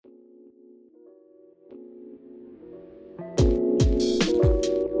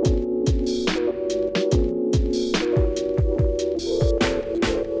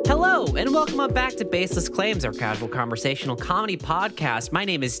and welcome back to Baseless Claims, our casual conversational comedy podcast. My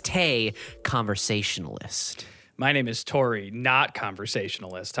name is Tay, conversationalist. My name is Tori, not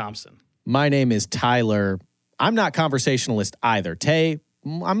conversationalist Thompson. My name is Tyler. I'm not conversationalist either. Tay,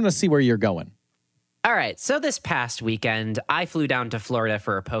 I'm going to see where you're going. All right, so this past weekend, I flew down to Florida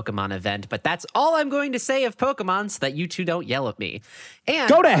for a Pokemon event, but that's all I'm going to say of Pokemon so that you two don't yell at me. And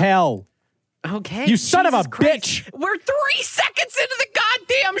Go to hell. Okay. You son of a Christ. bitch. We're 3 seconds into the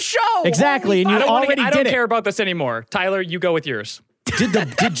goddamn show. Exactly, and you already I did don't it. care about this anymore. Tyler, you go with yours. Did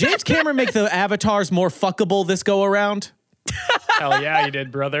James Cameron make the avatars more fuckable this go around? Hell yeah, you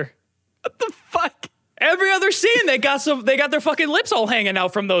did, brother. What the fuck? Every other scene, they got their fucking lips all hanging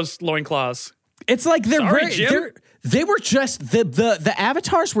out from those loincloths. It's like Jim. they were just the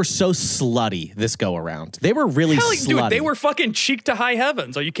avatars were so slutty this go around. They were really slutty. Dude, they were fucking cheek to high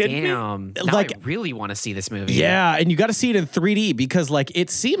heavens. Are you kidding me? Damn. Now Like- I really want to see this movie. Yeah, and you got to see it in 3D because like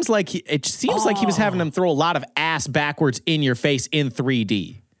it seems like he was having them throw a lot of ass backwards in your face in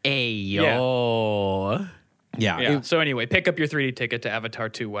 3D. Ayo. Yeah. So anyway, pick up your 3D ticket to Avatar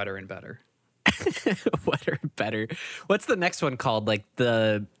 2 Wetter and Better. Wetter and better. What's the next one called? Like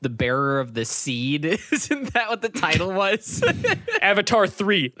the bearer of the seed? Isn't that what the title was? Avatar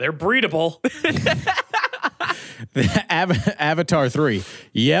 3, they're breedable. Avatar 3.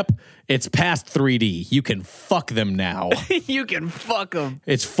 Yep, it's past 3D. You can fuck them now. You can fuck them.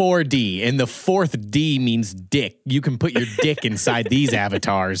 It's 4D, and the fourth D means dick. You can put your dick inside these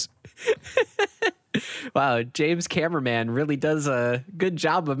avatars. Wow, James Cameraman really does a good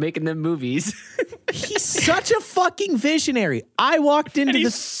job of making them movies. He's such a fucking visionary. I walked into And he's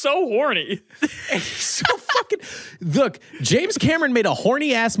this so horny. so fucking look. James Cameron made a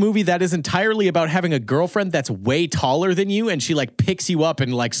horny ass movie that is entirely about having a girlfriend that's way taller than you, and she like picks you up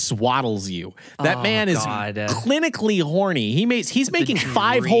and like swaddles you. That man is God. clinically horny. He's making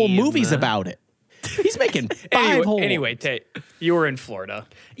 5 whole dream. movies about it. He's making 5 whole. Anyway, Tate, you were in Florida.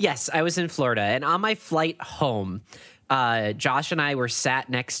 Yes, I was in Florida, and on my flight home, Josh and I were sat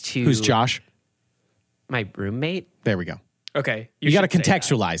next to Who's Josh? my roommate. There we go. Okay. You got to should say that.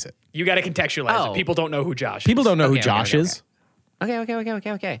 contextualize it. You got to contextualize Oh. it. People don't know who Josh is. People don't know who Okay, Josh is. Okay.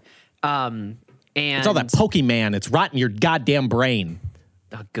 And It's all that Pokemon. It's rotting your goddamn brain.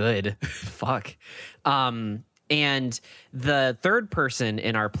 Oh, good. Fuck. And the third person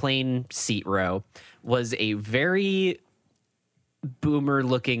in our plane seat row was a very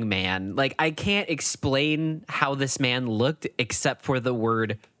boomer-looking man. Like, I can't explain how this man looked except for the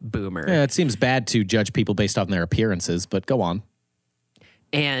word boomer. Yeah, it seems bad to judge people based on their appearances, but go on.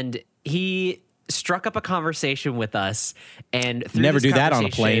 And he struck up a conversation with us. And through Never this do that on a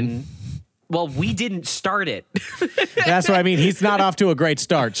conversation- plane. Well, we didn't start it. That's what I mean. He's not off to a great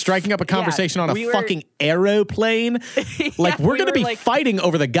start. Striking up a conversation on a we were- fucking aeroplane. Like, we're we going to were be like- fighting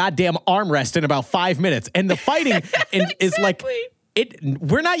over the goddamn armrest in about 5 minutes. And the fighting is like,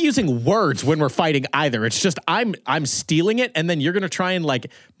 we're not using words when we're fighting either. It's just, I'm stealing it. And then you're going to try and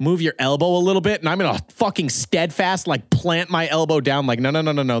like move your elbow a little bit. And I'm going to fucking steadfast, like plant my elbow down. Like,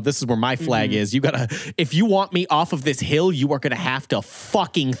 no. This is where my flag is. You got to, if you want me off of this hill, you are going to have to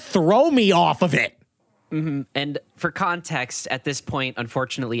fucking throw me off of it. And for context, at this point,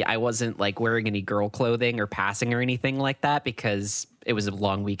 unfortunately, I wasn't like wearing any girl clothing or passing or anything like that because it was a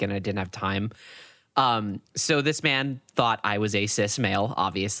long weekend. I didn't have time. So this man thought I was a cis male,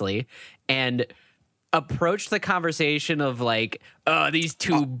 obviously, and approached the conversation of like, these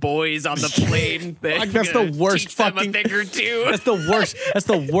two boys on the plane. That's the worst teach them fucking a thing or two. That's the worst. That's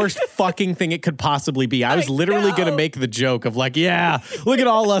the worst fucking thing it could possibly be. I was literally going to make the joke of like, yeah, look at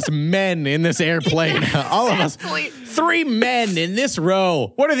all us men in this airplane. All of us. 3 men in this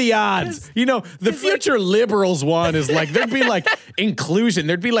row. What are the odds? You know, the future liberals one is like, there'd be like inclusion.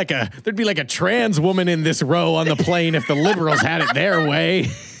 There'd be like a trans woman in this row on the plane if the liberals had it their way.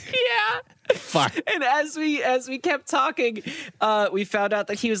 Yeah. Fuck. And as we kept talking, we found out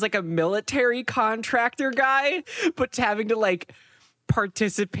that he was like a military contractor guy, but having to like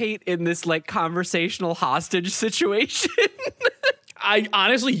participate in this like conversational hostage situation. I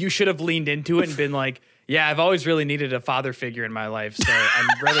honestly, you should have leaned into it and been like, yeah, I've always really needed a father figure in my life, so I'm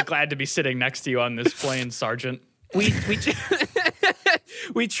really glad to be sitting next to you on this plane, Sergeant. We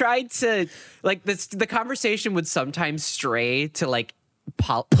we tried to like this. The conversation would sometimes stray to like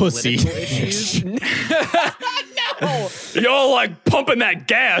Pussy. political issues. No. Y'all like pumping that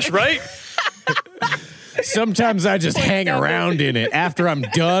gas, right? Sometimes I just hang around in it. After I'm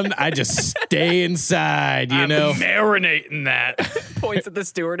done, I just stay inside, you know? I'm marinating that. Points at the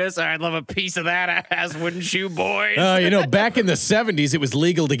stewardess. I'd love a piece of that ass, wouldn't you, boys? You know, back in the 70s, it was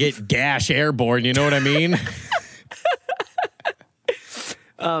legal to get gash airborne. You know what I mean?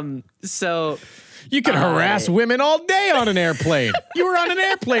 So You could harass women all day on an airplane. You were on an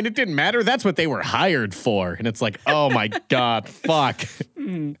airplane. It didn't matter. That's what they were hired for. And it's like, oh my God, fuck.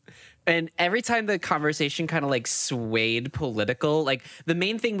 And every time the conversation kind of like swayed political, like the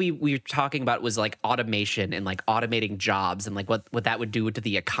main thing we were talking about was like automation and like automating jobs and like what that would do to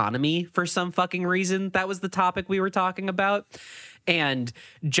the economy for some fucking reason. That was the topic we were talking about. And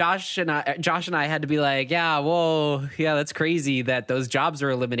Josh and I had to be like, yeah, whoa, yeah, that's crazy that those jobs are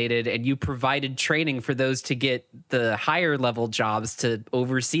eliminated and you provided training for those to get the higher level jobs to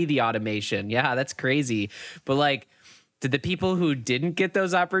oversee the automation. Yeah, that's crazy. But like, did the people who didn't get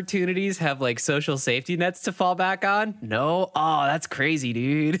those opportunities have like social safety nets to fall back on? No. Oh, that's crazy,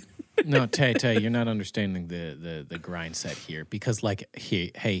 dude. No, Tay, you're not understanding the grind set here because like,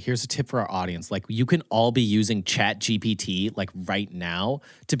 hey, here's a tip for our audience. Like you can all be using Chat GPT like right now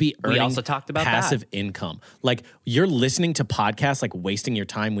to be earning also talked about passive that. income. Like you're listening to podcasts, like wasting your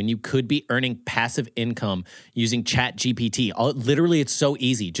time when you could be earning passive income using Chat GPT. Literally, it's so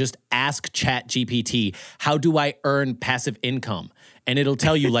easy. Just ask Chat GPT, how do I earn passive income? And it'll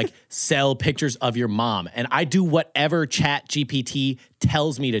tell you like sell pictures of your mom. And I do whatever Chat GPT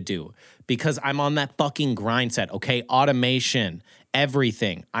tells me to do because I'm on that fucking grind set. Okay. Automation,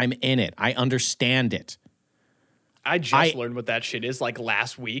 everything. I'm in it. I understand it. I just learned what that shit is like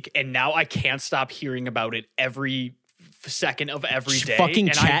last week. And now I can't stop hearing about it every second of every day. Fucking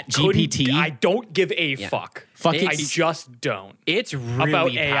and Chat GPT. I don't give a fuck. Fucking I just don't. It's really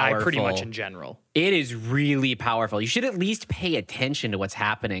about AI powerful. pretty much in general. It is really powerful. You should at least pay attention to what's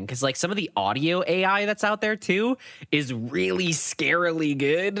happening because like some of the audio AI that's out there too is really scarily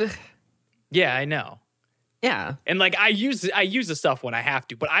good. Yeah, I know. Yeah. And like I use the stuff when I have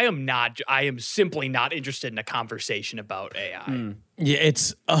to, but I am simply not interested in a conversation about AI. Yeah,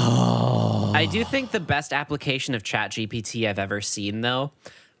 it's I do think the best application of ChatGPT I've ever seen though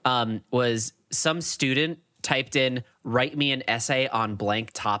was some student typed in write me an essay on blank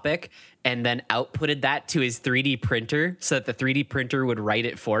topic and then outputted that to his 3D printer so that the 3D printer would write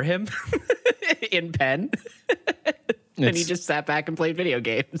it for him in pen. And he just sat back and played video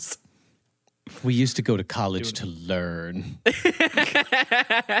games. We used to go to college to learn.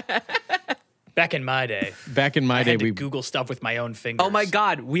 Back in my day. I had to Google stuff with my own fingers. Oh my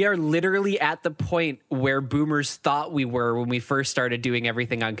God, we are literally at the point where boomers thought we were when we first started doing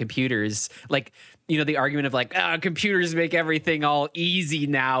everything on computers. Like, you know, the argument of like, computers make everything all easy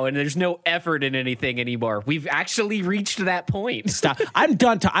now and there's no effort in anything anymore. We've actually reached that point. Stop. I'm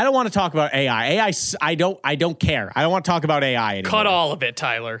done. I don't want to talk about AI. I don't care. I don't want to talk about AI anymore. Cut all of it,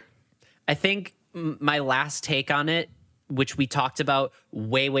 Tyler. I think my last take on it, which we talked about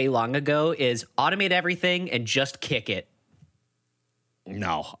way, way long ago, is automate everything and just kick it.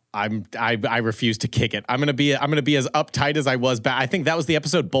 No, I refuse to kick it. I'm gonna be as uptight as I was back. I think that was the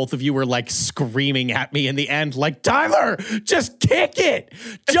episode both of you were like screaming at me in the end, like Tyler, just kick it,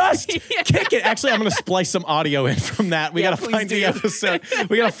 just kick it. Actually, I'm gonna splice some audio in from that. We gotta find the episode.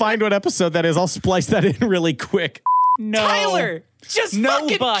 We gotta find what episode that is. I'll splice that in really quick. No, Tyler, just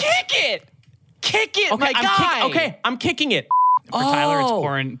fucking kick it. Kick it, my guy. I'm kicking it. For Tyler,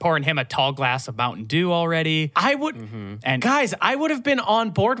 it's pouring him a tall glass of Mountain Dew already. I would, and guys, I would have been on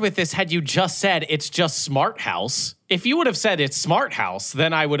board with this had you just said it's just Smart House. If you would have said it's Smart House,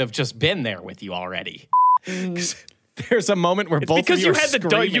 then I would have just been there with you already. There's a moment where both because of you you are had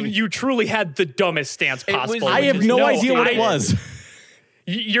screaming. you truly had the dumbest stance possible. I have no idea what it was.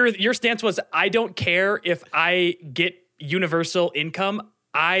 Your stance was, I don't care if I get universal income.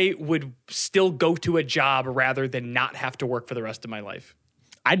 I would still go to a job rather than not have to work for the rest of my life.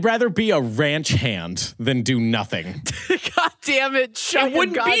 I'd rather be a ranch hand than do nothing. God damn it. It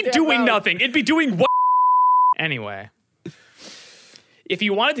wouldn't be doing nothing. It'd be doing what? Anyway. If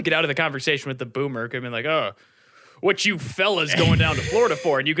you wanted to get out of the conversation with the boomer, could have been like, oh, what you fellas going down to Florida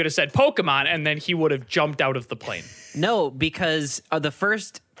for? And you could have said Pokemon, and then he would have jumped out of the plane. No, because the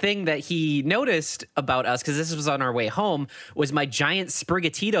first thing that he noticed about us, because this was on our way home, was my giant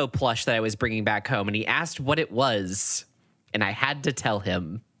Sprigatito plush that I was bringing back home. And he asked what it was. And I had to tell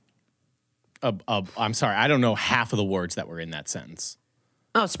him. I'm sorry. I don't know half of the words that were in that sentence.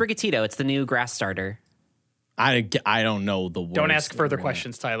 Oh, Sprigatito. It's the new grass starter. I don't know the words. Don't ask further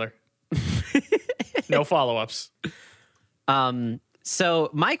questions, Tyler. No follow-ups. So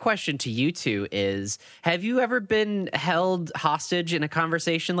my question to you two is, have you ever been held hostage in a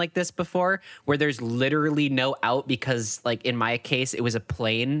conversation like this before where there's literally no out because, like, in my case, it was a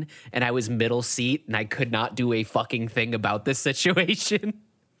plane and I was middle seat and I could not do a fucking thing about this situation?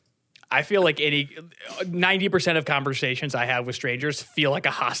 I feel like 90% of conversations I have with strangers feel like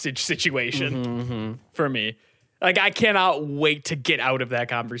a hostage situation for me. Like, I cannot wait to get out of that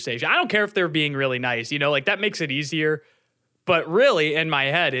conversation. I don't care if they're being really nice, like that makes it easier. But really, in my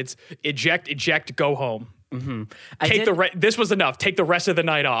head, it's eject, go home. Mm-hmm. This was enough. Take the rest of the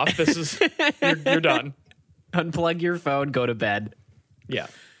night off. This is you're done. Unplug your phone, go to bed. Yeah.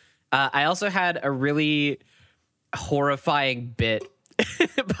 I also had a really horrifying bit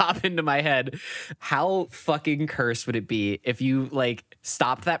pop into my head. How fucking cursed would it be if you like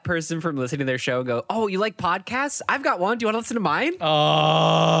stopped that person from listening to their show and go, "Oh, you like podcasts? I've got one. Do you want to listen to mine?"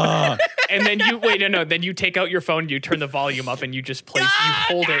 And then then you take out your phone, you turn the volume up, and you just place, you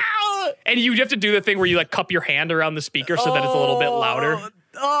hold it. And you have to do the thing where you like cup your hand around the speaker so that it's a little bit louder.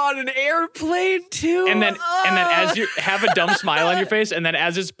 On an airplane too. And then as you have a dumb smile on your face, and then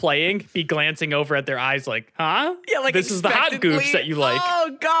as it's playing, be glancing over at their eyes like, huh? Yeah, like this is the hot goofs that you like.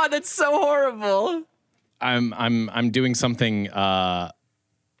 Oh God, that's so horrible. I'm doing something to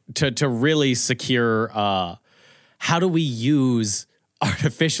really secure how do we use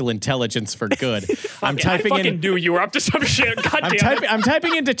artificial intelligence for good. I knew you were up to some shit. God damn it. I'm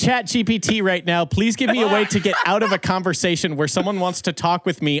typing into ChatGPT right now. Please give me a way to get out of a conversation where someone wants to talk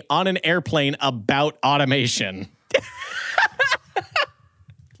with me on an airplane about automation.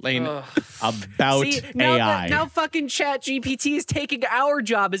 Lane, about AI. Now fucking ChatGPT is taking our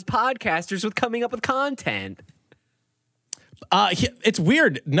job as podcasters with coming up with content. It's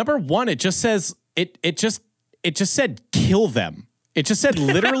weird. Number one, it just says it just said kill them. It just said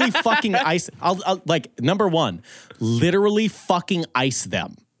literally fucking ice. I'll number one, literally fucking ice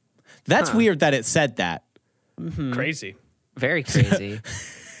them. That's weird that it said that. Mm-hmm. Crazy. Very crazy.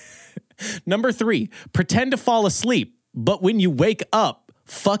 Number three, pretend to fall asleep, but when you wake up,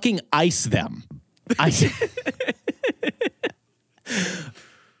 fucking ice them.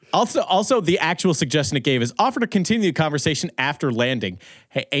 Also, the actual suggestion it gave is offer to continue the conversation after landing.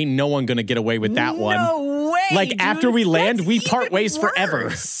 Hey, ain't no one gonna get away with that one. No way. Like, dude, after we land, we part ways worse.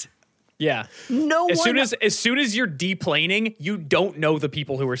 forever. Yeah. As soon as you're deplaning, you don't know the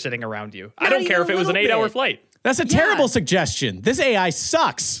people who are sitting around you. I don't care if it was an 8-hour flight. That's a terrible suggestion. This AI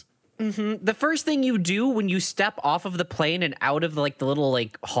sucks. Mm-hmm. The first thing you do when you step off of the plane and out of the little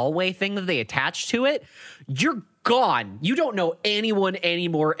hallway thing that they attach to it, you're gone. You don't know anyone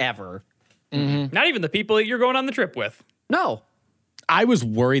anymore ever. Mm-hmm. Not even the people that you're going on the trip with. No. I was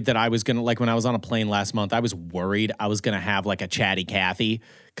worried that I was going to, when I was on a plane last month, I was worried I was going to have a chatty Cathy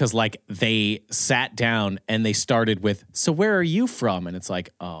because they sat down and they started with, so where are you from? And it's like,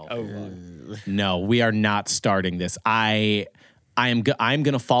 no, we are not starting this. I'm going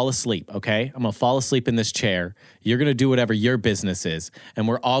to fall asleep, okay? I'm going to fall asleep in this chair. You're going to do whatever your business is. And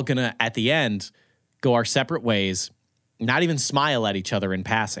we're all going to, at the end, go our separate ways, not even smile at each other in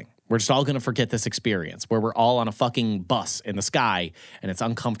passing. We're just all going to forget this experience where we're all on a fucking bus in the sky and it's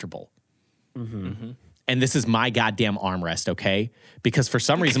uncomfortable. Mm-hmm. Mm-hmm. And this is my goddamn armrest, okay? Because for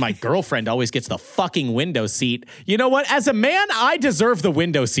some reason, my girlfriend always gets the fucking window seat. You know what? As a man, I deserve the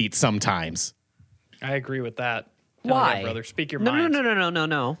window seat sometimes. I agree with that. Why? Yeah, brother, speak your mind.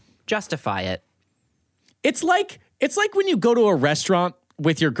 No. Justify it. It's like when you go to a restaurant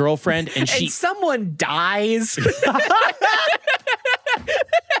with your girlfriend and someone dies.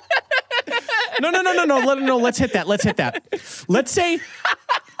 No. Let's hit that. Let's say,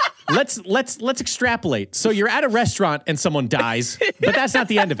 let's extrapolate. So you're at a restaurant and someone dies, but that's not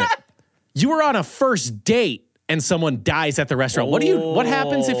the end of it. You were on a first date and someone dies at the restaurant. What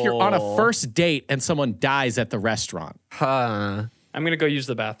happens if you're on a first date and someone dies at the restaurant? I'm gonna go use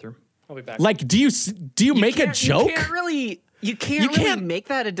the bathroom. I'll be back. Do you make a joke? You can't really make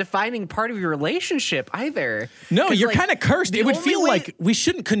that a defining part of your relationship either. No, you're kind of cursed. It would feel like we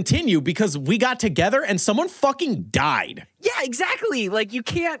shouldn't continue because we got together and someone fucking died. Yeah, exactly. You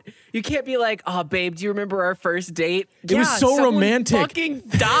can't be like, oh, babe, do you remember our first date? It was so romantic. Fucking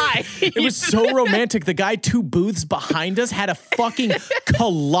died. It was so romantic. The guy 2 booths behind us had a fucking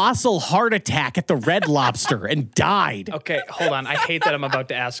colossal heart attack at the Red Lobster and died. Okay, hold on. I hate that I'm about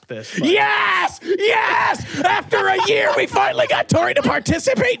to ask this. But... Yes! After a year, we finally got Tori to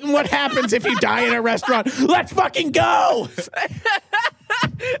participate in what happens if you die in a restaurant. Let's fucking go!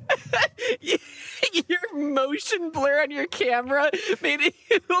 Your motion blur on your camera made it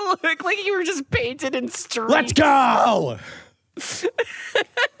look like you were just painted in streaks. Let's go!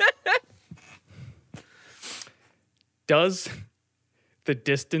 Does the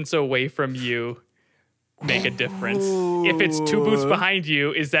distance away from you make a difference? If it's 2 booths behind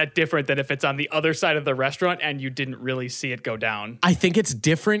you, is that different than if it's on the other side of the restaurant and you didn't really see it go down? I think it's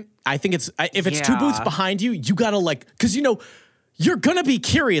different. I think it's if it's 2 booths behind you, you gotta because you're gonna be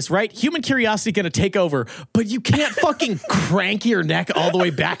curious, right? Human curiosity gonna take over, but you can't fucking crank your neck all the way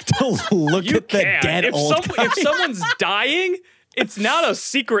back to look at the dead old guy. If someone's dying, it's not a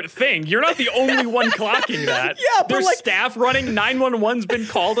secret thing. You're not the only one clocking that. Yeah, but there's like, staff running. 911's been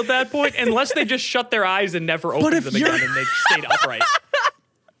called at that point, unless they just shut their eyes and never opened them again and they stayed upright.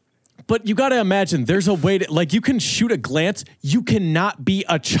 But you got to imagine there's a way to, like, you can shoot a glance. You cannot be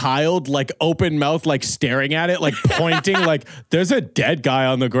a child, like, open mouth, like, staring at it, like, pointing, like, there's a dead guy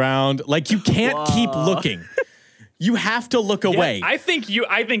on the ground. Like, you can't keep looking. You have to look away. I think you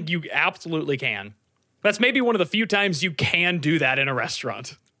absolutely can. That's maybe one of the few times you can do that in a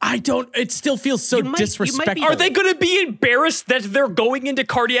restaurant. It still feels so disrespectful. Are they going to be embarrassed that they're going into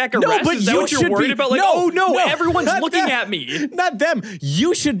cardiac arrest? No, but Is that what you're worried about? Like, no, everyone's looking at me. Not them.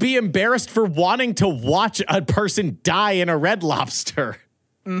 You should be embarrassed for wanting to watch a person die in a Red Lobster.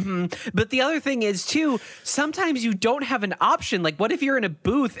 But the other thing is, too, sometimes you don't have an option. Like, what if you're in a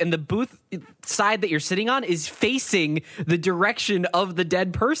booth and the booth side that you're sitting on is facing the direction of the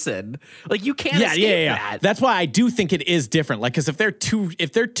dead person? Like, you can't escape that. That's why I do think it is different. Like, because if they're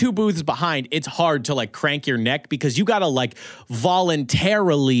two booths behind, it's hard to, like, crank your neck because you got to, like,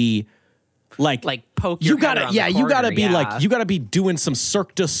 voluntarily... Like poke your head around the corner, you gotta be like, you gotta be doing some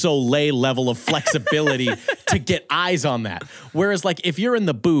Cirque du Soleil level of flexibility to get eyes on that. Whereas like if you're in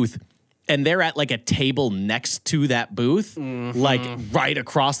the booth and they're at like a table next to that booth, like right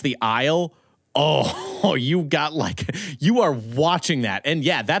across the aisle, you got like, you are watching that. And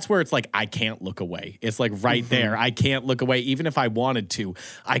yeah, that's where it's like, I can't look away. It's like right there. I can't look away. Even if I wanted to,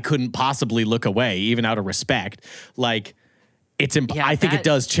 I couldn't possibly look away, even out of respect. Like, I think it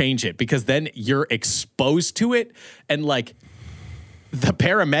does change it because then you're exposed to it and like the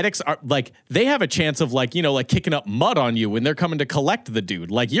paramedics are like, they have a chance of like, you know, like kicking up mud on you when they're coming to collect the dude.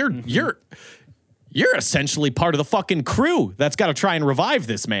 Like you're essentially part of the fucking crew that's got to try and revive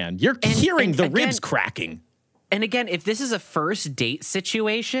this man. You're hearing the ribs cracking. And again, if this is a first date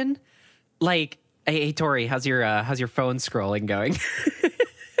situation, like, hey Tori, how's your phone scrolling going?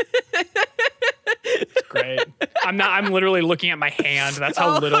 Great. I'm literally looking at my hand. That's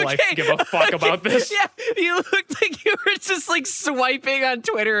how little I give a fuck about this. Yeah, you looked like you were just like swiping on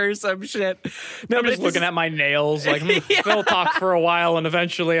Twitter or some shit. No, I'm just looking at my nails. Like, they'll talk for a while and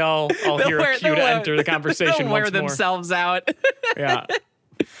eventually I'll hear a cue to enter the conversation they'll once wear more. themselves out. Yeah.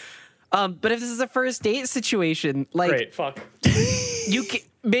 But if this is a first date situation, like, great, fuck. You can,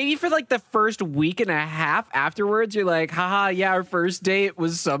 maybe for like the first week and a half afterwards, you're like, haha, yeah, our first date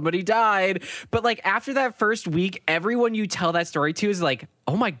was somebody died. But like after that first week, everyone you tell that story to is like,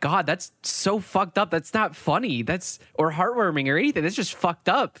 oh my God, that's so fucked up. That's not funny. Or heartwarming or anything. That's just fucked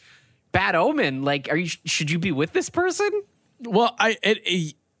up. Bad omen. Like, should you be with this person? Well,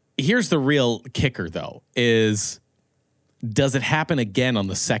 here's the real kicker though, is does it happen again on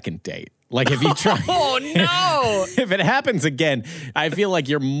the second date? Like if you try, oh no! If it happens again, I feel like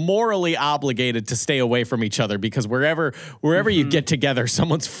you're morally obligated to stay away from each other because wherever you get together,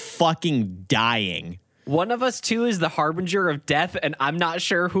 someone's fucking dying. One of us two is the harbinger of death, and I'm not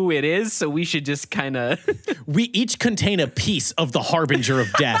sure who it is, so we should just kind of... We each contain a piece of the harbinger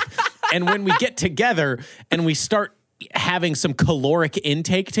of death, and when we get together and we start having some caloric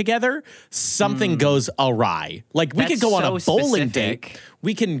intake together, something goes awry. Like we could go on a bowling date.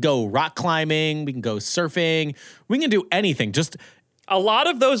 We can go rock climbing. We can go surfing. We can do anything. Just a lot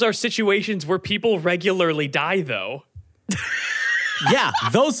of those are situations where people regularly die, though. Yeah,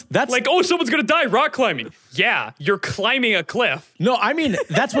 that's like, oh, someone's gonna die rock climbing. Yeah, you're climbing a cliff. No, I mean,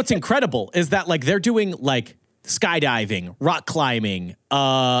 that's what's incredible is that like they're doing like skydiving, rock climbing,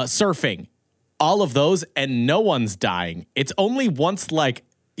 surfing, all of those, and no one's dying. It's only once like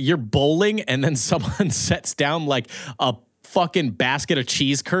you're bowling and then someone sets down like a fucking basket of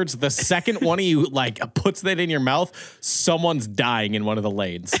cheese curds. The second one of you like puts that in your mouth, someone's dying in one of the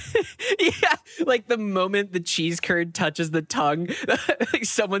lanes. Yeah, like the moment the cheese curd touches the tongue, like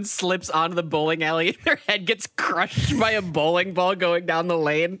someone slips onto the bowling alley and their head gets crushed by a bowling ball going down the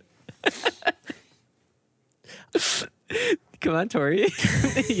lane. Come on, Tori.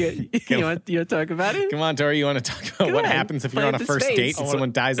 you want to talk about it? Come on, Tori. You want to talk about what happens if you're on a first date and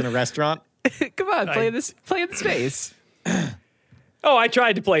someone dies in a restaurant? Come on, play in the space. Oh, I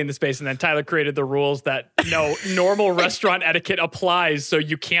tried to play in the space, and then Tyler created the rules that no normal restaurant etiquette applies, so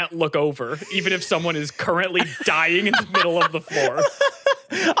you can't look over, even if someone is currently dying in the middle of the floor.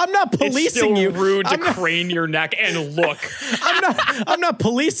 I'm not It's policing still you. rude to crane your neck and look. I'm not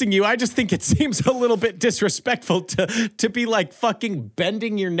policing you. I just think it seems a little bit disrespectful to be like fucking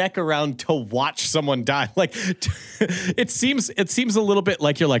bending your neck around to watch someone die. Like it seems a little bit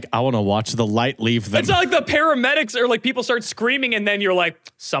like you're like, I want to watch the light leave them. It's not like the paramedics or like people start screaming and then you're like,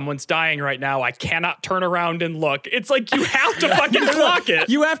 someone's dying right now. I cannot turn around and look. It's like you have to fucking block it.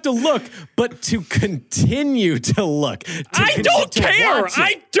 You have to look, but to continue to look. I don't care.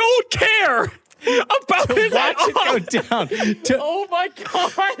 I don't care about it at all. Watch it go down. Oh my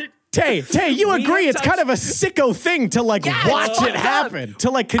God. Tay, you We agree have it's kind of a sicko thing to like watch it's it fucked up. happen, to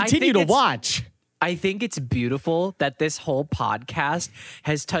like continue to it's- watch. I think it's beautiful that this whole podcast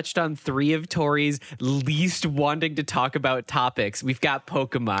has touched on 3 of Tori's least wanting to talk about topics. We've got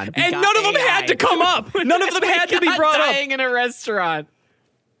Pokemon. And none of them had to come up. None of them had to be brought up. Dying in a restaurant.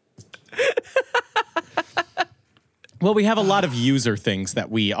 Well, we have a lot of user things that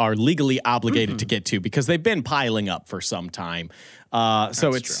we are legally obligated to get to because they've been piling up for some time.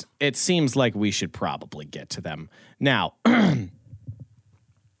 So it seems like we should probably get to them. Now,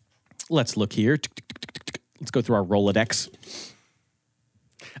 let's look here. Let's go through our Rolodex.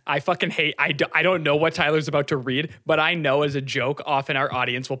 I fucking hate, I don't know what Tyler's about to read, but I know as a joke, often our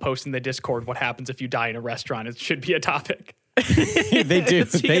audience will post in the Discord what happens if you die in a restaurant. It should be a topic. They do.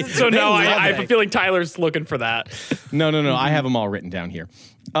 So now I have a feeling Tyler's looking for that. No. I have them all written down here.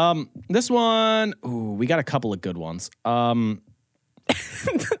 This one, ooh, we got a couple of good ones.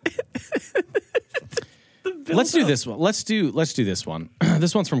 Let's do this one. Let's do this one.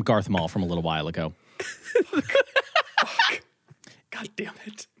 This one's from Garth Mall from a little while ago. God damn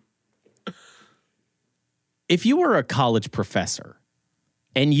it. If you were a college professor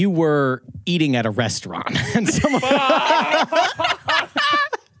and you were eating at a restaurant and someone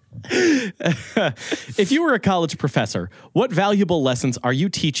if you were a college professor, what valuable lessons are you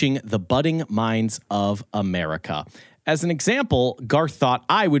teaching the budding minds of America? As an example, Garth thought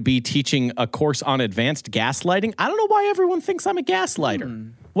I would be teaching a course on advanced gaslighting. I don't know why everyone thinks I'm a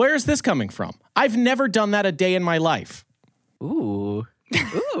gaslighter. Where is this coming from? I've never done that a day in my life. Ooh.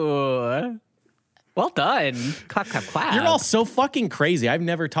 Well done. Clap, clap, clap. You're all so fucking crazy. I've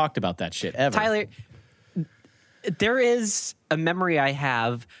never talked about that shit ever. Tyler, there is a memory I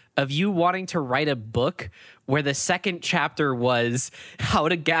have of you wanting to write a book where the second chapter was how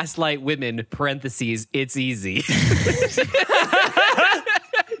to gaslight women, parentheses, it's easy.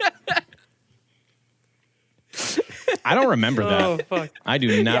 I don't remember that. Oh, fuck. I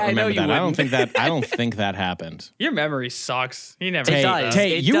do not Yeah, I know remember you that. wouldn't. I don't think that happened. Your memory sucks. You never It said does. that.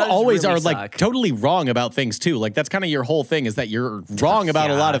 Tay, It you does always really are like suck. totally wrong about things too. Like that's kind of your whole thing is that you're wrong about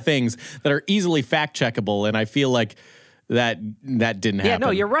a Yeah. lot of things that are easily fact checkable, and I feel like that didn't happen. Yeah,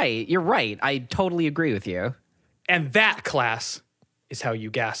 no, you're right. You're right. I totally agree with you. And that, class, is how you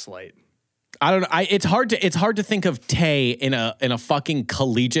gaslight. I don't know. It's hard to think of Tay in a fucking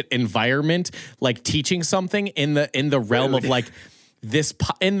collegiate environment, like teaching something in the realm of like this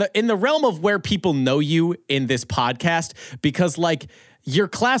in the realm of where people know you in this podcast, because like your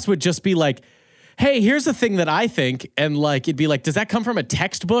class would just be like, hey, here's the thing that I think, and like it'd be like, does that come from a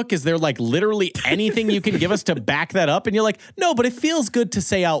textbook? Is there like literally anything you can give us to back that up? And you're like, no, but it feels good to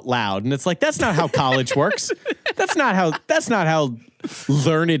say out loud. And it's like, that's not how college works. That's not how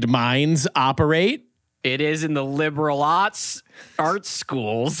learned minds operate. It is in the liberal arts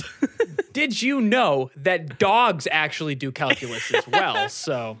schools. Did you know that dogs actually do calculus as well?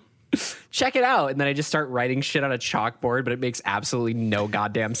 So Check it out. And then I just start writing shit on a chalkboard, but it makes absolutely no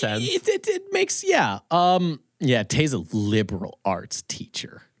goddamn sense. It makes, yeah. Tay's a liberal arts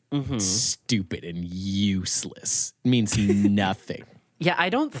teacher. Stupid and useless. Means nothing. Yeah, I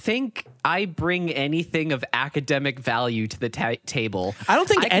don't think I bring anything of academic value to the table. I don't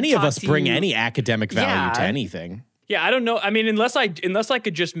think can any of talk us to bring you- any academic value to Yeah. anything. yeah, I don't know. I mean, unless I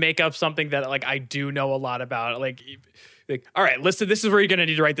could just make up something that like I do know a lot about. Like all right, listen, this is where you're gonna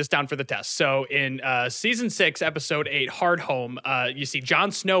need to write this down for the test. So in season 6, episode 8, Hard Home, you see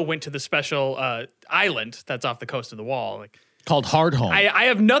Jon Snow went to the special island that's off the coast of the Wall. Like Called Hard Home. I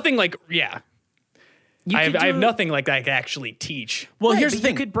have nothing like I could have do- nothing like that I can actually teach. well, Right, here's but the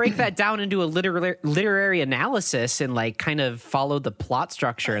thing. You could break that down into a literary analysis and like kind of follow the plot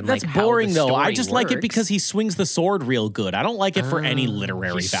structure and That's like how boring the though. I story just like it works. because he swings the sword real good. I don't like it for any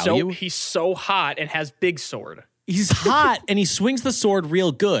literary value. He's so hot and has big sword. He's hot and he swings the sword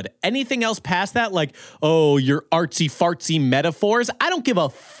real good. Anything else past that, like, oh, your artsy fartsy metaphors, I don't give a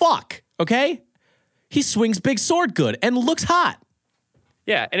fuck, okay? He swings big sword good and looks hot.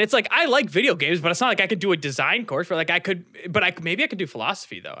 Yeah, and it's like I like video games, but it's not like I could do a design course where like maybe I could do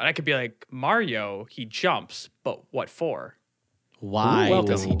philosophy though, and I could be like Mario, he jumps, but what for? Why Ooh,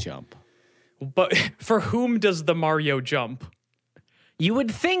 does he welcome. jump? But for whom does the Mario jump? You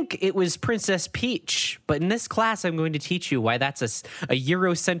would think it was Princess Peach, but in this class, I'm going to teach you why that's a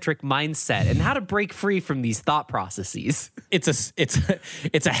Eurocentric mindset and how to break free from these thought processes. It's a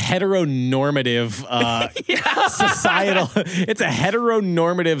heteronormative societal. It's a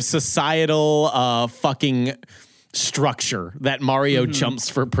heteronormative societal fucking structure that Mario jumps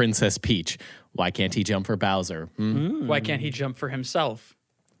for Princess Peach. Why can't he jump for Bowser? Why can't he jump for himself?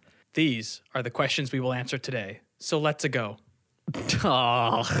 These are the questions we will answer today. So let's go.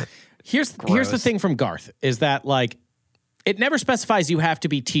 Oh, Here's the thing from Garth is that like it never specifies you have to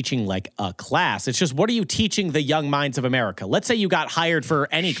be teaching like a class. It's just what are you teaching the young minds of America? Let's say you got hired for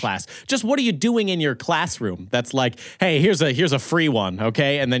any class. Just what are you doing in your classroom? That's like, hey, here's a free one,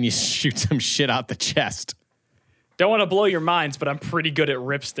 okay? And then you shoot some shit out the chest. Don't want to blow your minds, but I'm pretty good at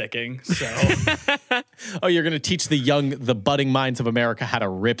ripsticking. So Oh, you're gonna teach the budding minds of America how to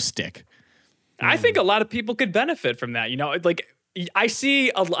ripstick. I think a lot of people could benefit from that. You know, like I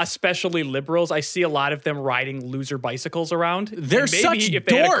see, especially liberals, I see a lot of them riding loser bicycles around. They're And maybe such if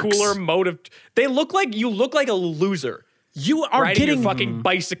they had a dorks. cooler mode of, you look like a loser. You are Riding getting your fucking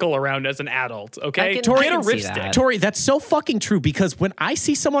bicycle around as an adult, okay? I can Get a see ripstick. that. Tori, that's so fucking true because when I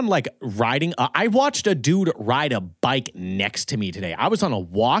see someone like riding, I watched a dude ride a bike next to me today. I was on a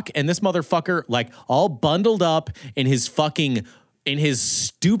walk and this motherfucker like all bundled up in his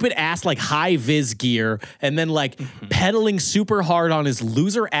stupid ass like high vis gear and then like pedaling super hard on his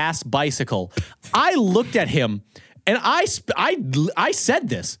loser ass bicycle. I looked at him and I said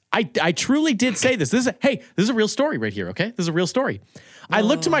this. I truly did say this. This is a real story right here, okay? This is a real story. I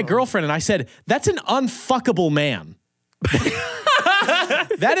looked to my girlfriend and I said, that's an unfuckable man.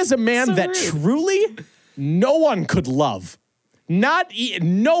 That is a man that truly no one could love. No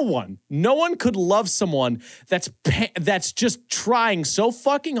one could love someone that's just trying so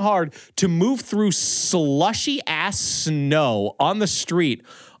fucking hard to move through slushy ass snow on the street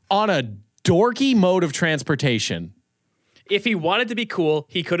on a dorky mode of transportation. If he wanted to be cool,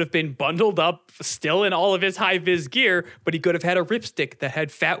 he could have been bundled up, still in all of his high vis gear, but he could have had a ripstick that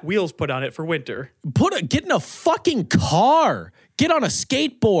had fat wheels put on it for winter. Get in a fucking car. Get on a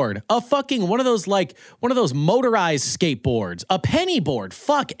skateboard. One of those motorized skateboards. A penny board.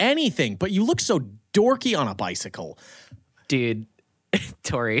 Fuck anything. But you look so dorky on a bicycle. dude.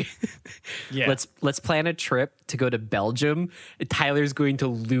 Tori, Yeah. let's plan a trip to go to Belgium. Tyler's going to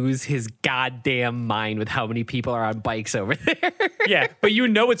lose his goddamn mind with how many people are on bikes over there. Yeah, but you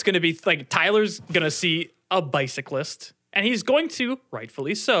know it's going to be like Tyler's going to see a bicyclist and he's going to,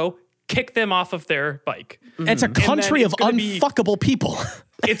 rightfully so, kick them off of their bike. It's a country of it's gonna be- unfuckable people.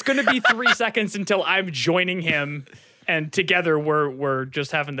 It's going to be 3 seconds until I'm joining him and together we're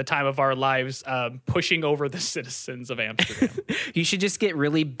just having the time of our lives pushing over the citizens of Amsterdam. You should just get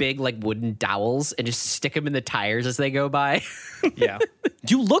really big, like wooden dowels, and just stick them in the tires as they go by. Yeah.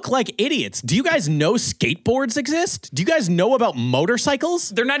 You look like idiots. Do you guys know skateboards exist? Do you guys know about motorcycles?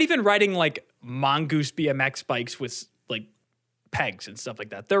 They're not even riding like mongoose BMX bikes with like pegs and stuff like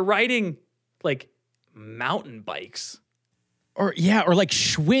that. They're riding like mountain bikes. Or like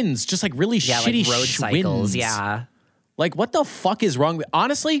Schwinns, just like really Yeah, shitty like road Schwinns. cycles. Yeah. Like, what the fuck is wrong with...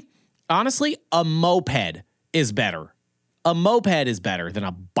 Honestly, a moped is better. A moped is better than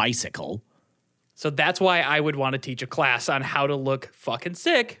a bicycle. So that's why I would want to teach a class on how to look fucking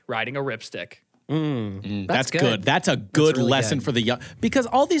sick riding a ripstick. That's good. That's a good really lesson good. for the young... Because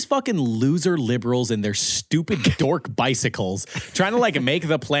all these fucking loser liberals and their stupid dork bicycles trying to, like, make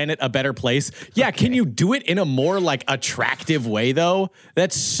the planet a better place. Yeah, Can you do it in a more, like, attractive way, though?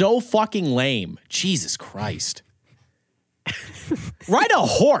 That's so fucking lame. Jesus Christ. Ride a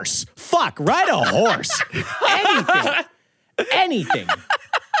horse. Fuck, ride a horse. Anything.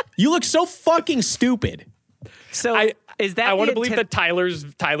 You look so fucking stupid. So is that I want to the believe intent- that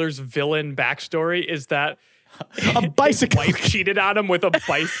Tyler's villain backstory is that A bicycle. wife cheated on him with a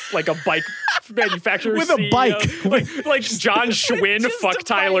bike manufacturer With a CEO. bike. like John Schwinn fucked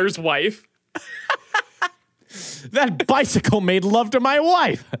Tyler's wife. That bicycle made love to my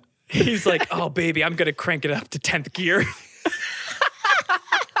wife. He's like, oh baby, I'm gonna crank it up to 10th gear.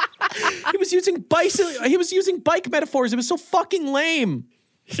 He was using bike metaphors. It was so fucking lame.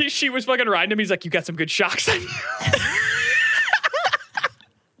 She was fucking riding him. He's like, you got some good shocks on you.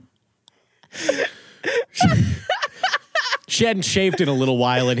 She hadn't shaved in a little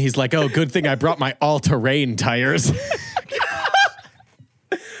while, and he's like, oh, good thing I brought my all-terrain tires.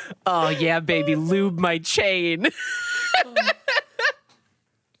 Oh yeah, baby, lube my chain.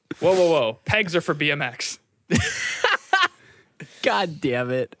 Whoa. Pegs are for BMX. God damn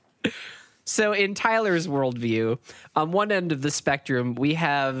it. So in Tyler's worldview, on one end of the spectrum, we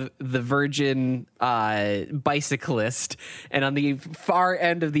have the virgin bicyclist, and on the far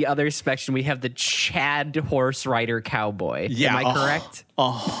end of the other spectrum, we have the Chad horse rider cowboy. Yeah, Am I correct?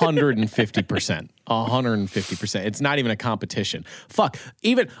 150%. 150%. It's not even a competition. Fuck.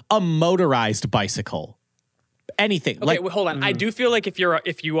 Even a motorized bicycle. Anything. Okay, well, hold on. I do feel like if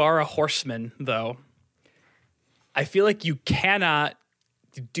you are a horseman, though, I feel like you cannot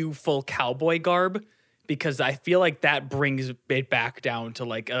do full cowboy garb, because I feel like that brings it back down to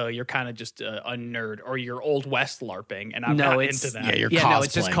like, oh, you're kind of just a nerd, or you're Old West LARPing, and I'm not into that. Yeah, you're no,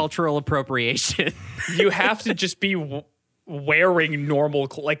 it's just cultural appropriation. You have to just be wearing normal,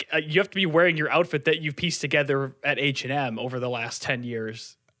 you have to be wearing your outfit that you've pieced together at H&M over the last 10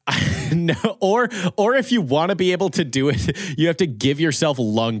 years. No, or if you want to be able to do it, you have to give yourself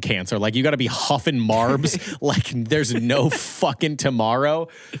lung cancer. Like, you got to be huffing marbs like there's no fucking tomorrow.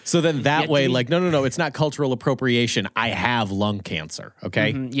 So then that way, like, no, it's not cultural appropriation. I have lung cancer.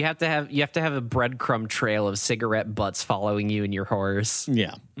 Okay. Mm-hmm. You have to have a breadcrumb trail of cigarette butts following you and your horse.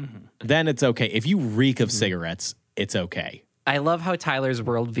 Yeah. Mm-hmm. Then it's okay. If you reek of cigarettes, it's okay. I love how Tyler's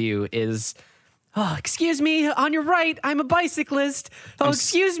worldview is, oh, excuse me, on your right, I'm a bicyclist. Oh,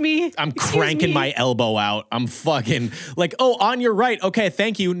 excuse me. I'm cranking my elbow out. I'm fucking like, oh, on your right. Okay,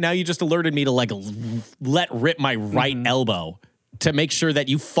 thank you. Now you just alerted me to like let rip my right elbow to make sure that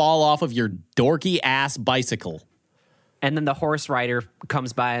you fall off of your dorky ass bicycle. And then the horse rider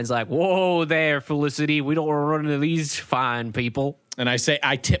comes by and is like, whoa there, Felicity. We don't run into these fine people. And I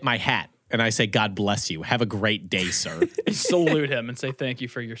tip my hat. And I say, God bless you. Have a great day, sir. Salute him and say thank you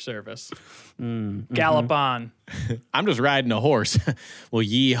for your service. Gallop on. I'm just riding a horse. Well,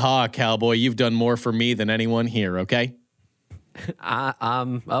 yeehaw, cowboy. You've done more for me than anyone here, okay?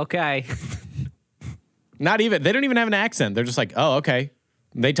 Okay. They don't even have an accent. They're just like, oh, okay.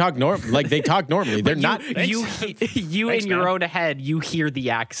 They talk normally. They're not. You in your own head, you hear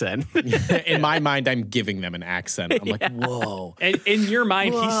the accent. In my mind, I'm giving them an accent. I'm like, whoa. And in your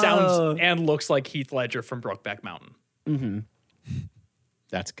mind, he sounds and looks like Heath Ledger from Brokeback Mountain. Mm-hmm.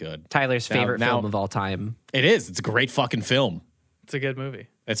 That's good. Tyler's favorite film of all time. It is. It's a great fucking film. It's a good movie.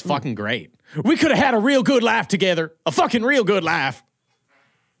 It's fucking great. We could have had a real good laugh together. A fucking real good laugh.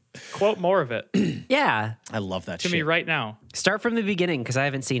 Quote more of it. Yeah. I love that to shit. me right now. Start from the beginning, because I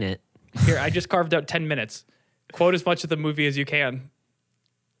haven't seen it. Here, I just carved out 10 minutes. Quote as much of the movie as you can.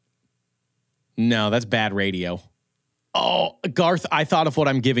 No, that's bad radio. Oh, Garth, I thought of what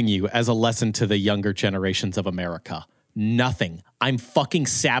I'm giving you as a lesson to the younger generations of America. Nothing. I'm fucking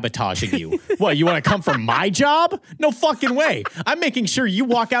sabotaging you. What, you want to come for my job? No fucking way. I'm making sure you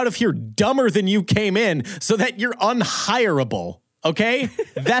walk out of here dumber than you came in so that you're unhireable. Okay?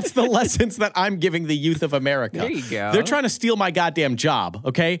 That's the lessons that I'm giving the youth of America. There you go. They're trying to steal my goddamn job,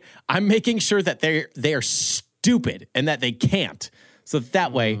 okay? I'm making sure that they are stupid and that they can't. So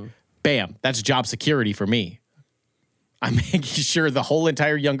that way, bam, that's job security for me. I'm making sure the whole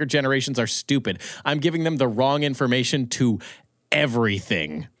entire younger generations are stupid. I'm giving them the wrong information to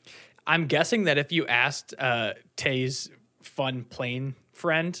everything. I'm guessing that if you asked Tay's fun plane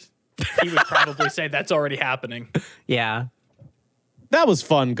friend, he would probably say that's already happening. Yeah. That was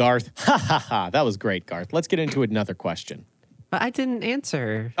fun, Garth. Ha ha ha. That was great, Garth. Let's get into another question. But I didn't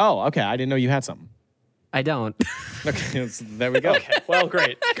answer. Oh, okay. I didn't know you had something. I don't. Okay, there we go. Okay, well,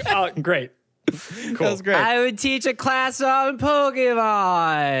 great. Great. Cool. That was great. I would teach a class on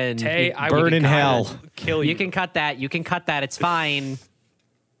Pokemon. Tay, I Burn would in hell. kill you. You can cut that. You can cut that. It's fine.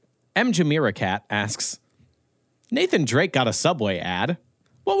 M. Jamira Cat asks, Nathan Drake got a Subway ad.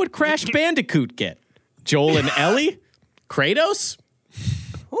 What would Crash Bandicoot get? Joel and Ellie? Kratos?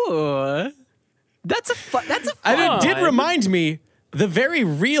 Ooh. That's a fun. And it did remind me the very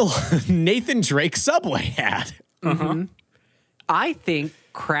real Nathan Drake Subway ad. Mm-hmm. I think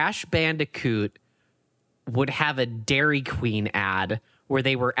Crash Bandicoot would have a Dairy Queen ad where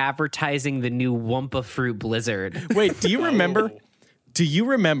they were advertising the new Wumpa Fruit Blizzard. Wait, do you remember? Do you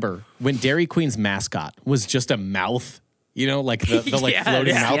remember when Dairy Queen's mascot was just a mouth? You know, like the Yes,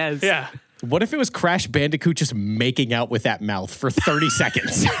 floating mouth? yes. Yeah. What if it was Crash Bandicoot just making out with that mouth for 30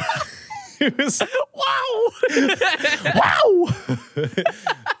 seconds? It was wow.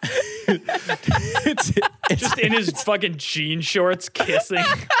 It's Just in his fucking jean shorts kissing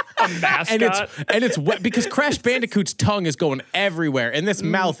a mascot. and it's wet because Crash Bandicoot's tongue is going everywhere, and this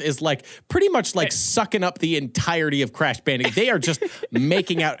mouth is like pretty much like sucking up the entirety of Crash Bandicoot. They are just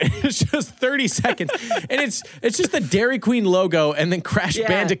making out. It's just 30 seconds, and it's just the Dairy Queen logo, and then Crash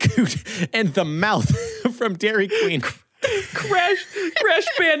Bandicoot and the mouth from Dairy Queen. Crash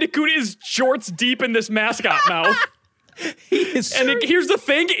Bandicoot is shorts deep in this mascot mouth. Here's the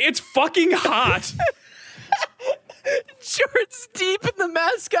thing, it's fucking hot. Jorts deep in the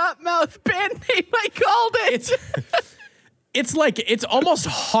mascot mouth, band name I called it. It's like, it's almost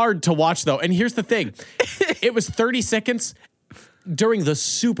hard to watch though. And here's the thing. It was 30 seconds during the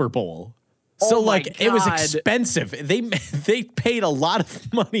Super Bowl. So like it was expensive. They paid a lot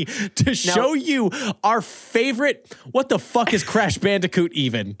of money to show you our favorite. What the fuck is Crash Bandicoot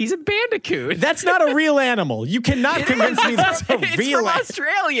even? He's a bandicoot. That's not a real animal. You cannot convince me that's a It's real from animal.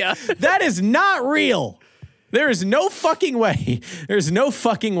 Australia. That is not real. There is no fucking way. There's no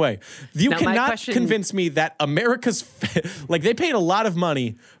fucking way. You cannot convince me that America's, like they paid a lot of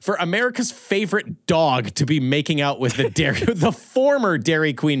money for America's favorite dog to be making out with the former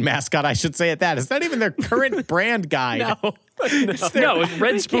Dairy Queen mascot, I should say at that. It's not even their current brand guide. No,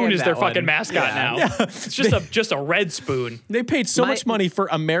 Red Spoon is their fucking mascot now. Yeah. It's just a red spoon. They paid so much money for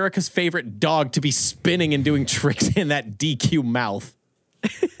America's favorite dog to be spinning and doing tricks in that DQ mouth.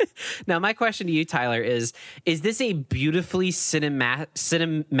 Now, my question to you, Tyler, is this a beautifully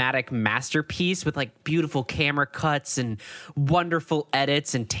cinematic masterpiece with like beautiful camera cuts and wonderful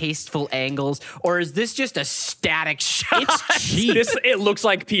edits and tasteful angles, or is this just a static shot? It's cheap. It looks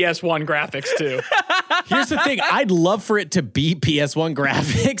like PS1 graphics too. Here's the thing. I'd love for it to be PS1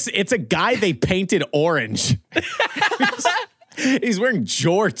 graphics. It's a guy they painted orange. He's wearing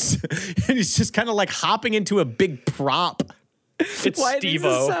jorts, and he's just kind of like hopping into a big prop. It's Why does this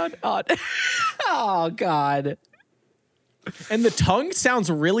Steve-O. sound odd? Oh, God. And the tongue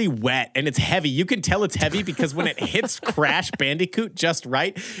sounds really wet and it's heavy. You can tell it's heavy because when it hits Crash Bandicoot just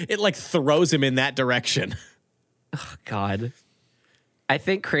right, it like throws him in that direction. Oh, God. I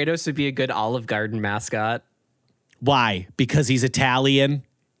think Kratos would be a good Olive Garden mascot. Why? Because he's Italian?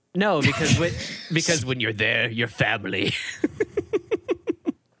 No, because when you're there, you're family.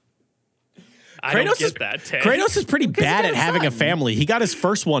 I don't get that, Ted. Kratos is pretty bad at got a having a son. family. He got his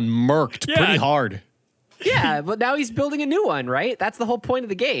first one murked pretty hard. Yeah, but now he's building a new one, right? That's the whole point of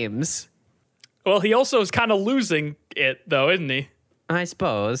the games. Well, he also is kind of losing it, though, isn't he? I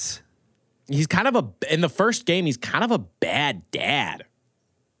suppose. He's kind of in the first game, he's kind of a bad dad.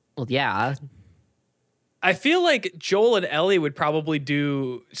 Well, yeah. I feel like Joel and Ellie would probably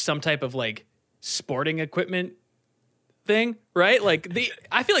do some type of like sporting equipment thing, right? Like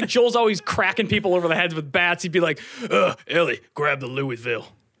I feel like Joel's always cracking people over the heads with bats. He'd be like, Ellie, grab the Louisville.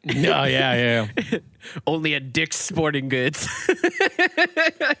 Oh, yeah. Only at Dick's Sporting Goods.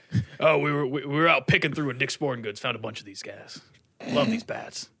 Oh, we were out picking through a Dick's Sporting Goods, found a bunch of these guys. Love these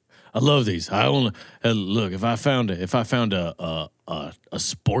bats. I love these. I only look if I found a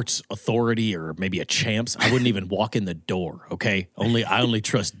sports authority or maybe a Champs, I wouldn't even walk in the door. Okay, I only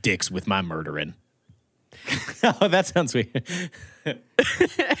trust dicks with my murdering. Oh, that sounds weird.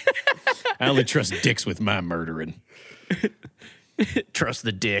 I only trust dicks with my murdering. Trust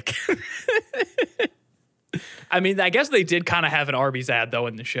the dick. I mean, I guess they did kind of have an Arby's ad though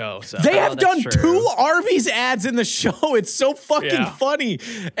in the show. So They have done that's true. 2 Arby's ads in the show. It's so fucking funny,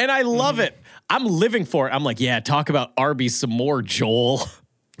 and I love it. I'm living for it. I'm like, yeah, talk about Arby's some more, Joel.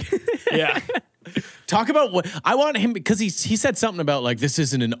 yeah. Talk about what I want him, because he said something about like this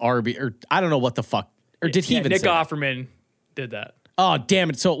isn't an Arby, or I don't know what the fuck, or did he even Nick say that? Offerman did that. Oh, damn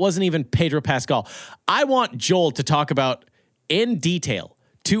it. So it wasn't even Pedro Pascal. I want Joel to talk about in detail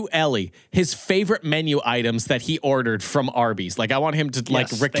to Ellie his favorite menu items that he ordered from Arby's. Like I want him to Yes,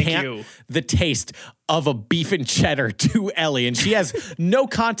 thank recant you. the taste of a beef and cheddar to Ellie, and she has no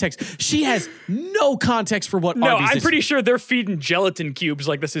context. She has no context for what No, Arby's I'm is. pretty sure they're feeding gelatin cubes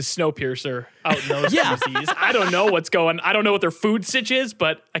like this is Snowpiercer out in those QCs. I don't know what's going. I don't know what their food sitch is,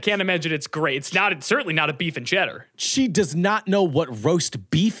 but I can't imagine it's great. It's certainly not a beef and cheddar. She does not know what roast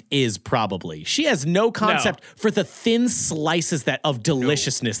beef is, probably. She has no concept for the thin slices of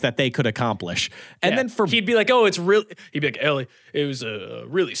deliciousness that they could accomplish. And then he'd be like, oh, it's really, he'd be like, Ellie, it was a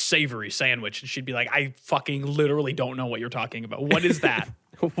really savory sandwich. And she'd be like, I fucking literally don't know what you're talking about. What is that?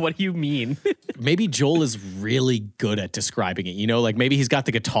 What do you mean? maybe Joel is really good at describing it. You know, like maybe he's got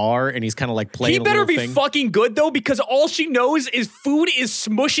the guitar and he's kind of like playing He a better little be thing. fucking good though, because all she knows is food is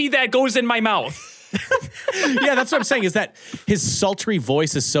smushy that goes in my mouth. Yeah, that's what I'm saying, is that his sultry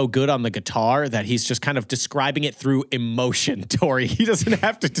voice is so good on the guitar that he's just kind of describing it through emotion, Tori. He doesn't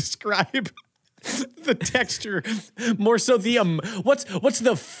have to describe the texture, more so the what's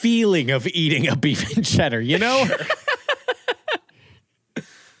the feeling of eating a beef and cheddar, you know?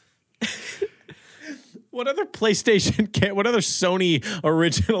 What other what other Sony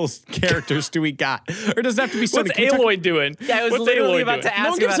original characters do we got? Or does it have to be Sony? What's Aloy doing? Yeah, I was What's literally Aloy about doing? to No ask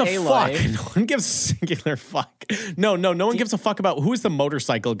one gives about a Aloy. fuck. No one gives a singular fuck. No one gives a fuck about who's the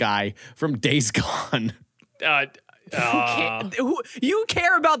motorcycle guy from Days Gone. You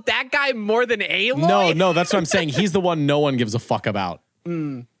care about that guy more than Aloy? No, that's what I'm saying. He's the one no one gives a fuck about.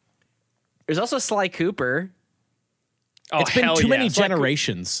 There's also Sly Cooper. Oh, It's been hell too yeah. many Sly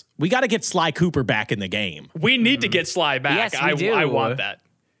generations. We got to get Sly Cooper back in the game. We need to get Sly back. Yes, we do. I want that.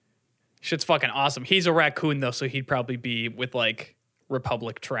 Shit's fucking awesome. He's a raccoon though, so he'd probably be with like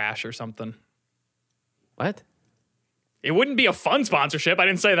Republic Trash or something. What? It wouldn't be a fun sponsorship. I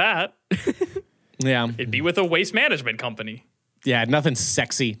didn't say that. Yeah. It'd be with a waste management company. Yeah, nothing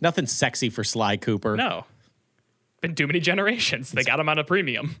sexy. Nothing sexy for Sly Cooper. No. Been too many generations. They got him on a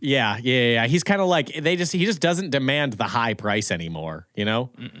premium. Yeah. He's kind of like he just doesn't demand the high price anymore, you know?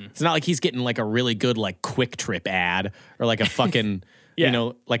 It's not like he's getting like a really good like Quick Trip ad or like a fucking Yeah. you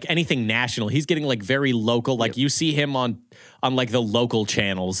know, like anything national. He's getting like very local. Like you see him on like the local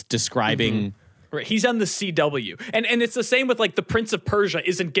channels describing Right. He's on the CW. And it's the same with like the Prince of Persia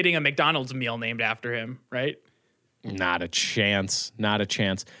isn't getting a McDonald's meal named after him, right? Not a chance.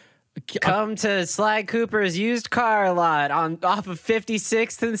 Come to Sly Cooper's used car lot off of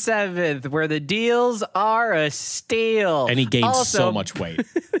 56th and 7th, where the deals are a steal. And he gains Also, so much weight.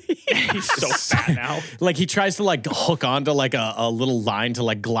 He's so fat now. Like he tries to like hook onto like a little line to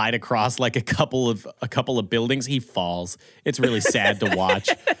like glide across like a couple of buildings. He falls. It's really sad to watch.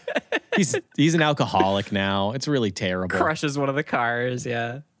 He's an alcoholic now. It's really terrible. crushes one of the cars.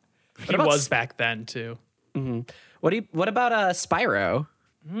 Yeah. He was back then too. What about Spyro?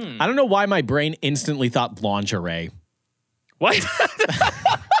 I don't know why my brain instantly thought lingerie. What?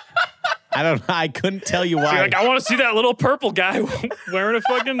 I couldn't tell you why. You're like, I want to see that little purple guy wearing a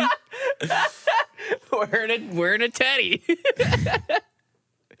fucking. wearing a teddy.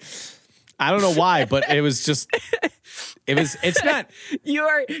 I don't know why, but it was just it's not You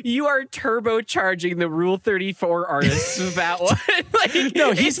are turbocharging the Rule 34 artists with that one. Like,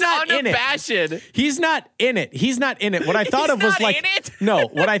 No, he's it's not in it. unabashed. He's not in it. What I thought He's of was not like in it? No,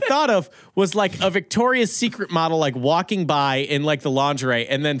 what I thought of was like a Victoria's Secret model like walking by in like the lingerie,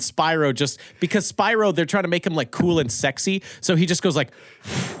 and then Spyro just because Spyro they're trying to make him like cool and sexy, so he just goes like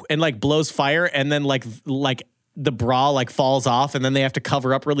and like blows fire, and then like the bra like falls off, and then they have to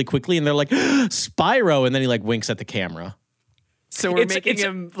cover up really quickly, and they're like Spyro, and then he like winks at the camera. So we're making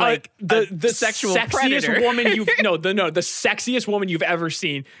him like the sexual sexiest predator. woman you've the sexiest woman you've ever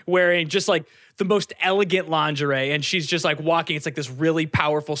seen wearing just like the most elegant lingerie, and she's just like walking. It's like this really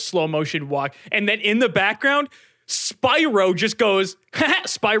powerful slow motion walk, and then in the background, Spyro just goes,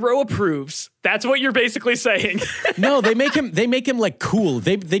 Spyro approves. That's what you're basically saying. No, they make him like cool.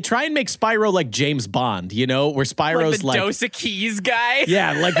 They try and make Spyro like James Bond, you know, where Spyro's like the Dose of Keys guy.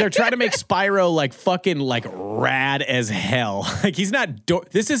 yeah, like they're trying to make Spyro like fucking like rad as hell. Like he's not.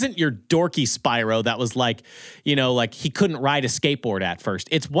 This isn't your dorky Spyro that was like, you know, like he couldn't ride a skateboard at first.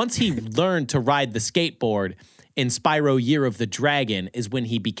 It's once he learned to ride the skateboard in Spyro Year of the Dragon is when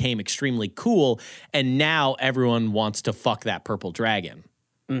he became extremely cool, and now everyone wants to fuck that purple dragon.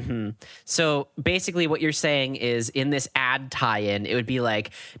 So basically what you're saying is in this ad tie-in, it would be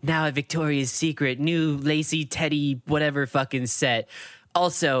like, now at Victoria's Secret, new lacy teddy whatever fucking set.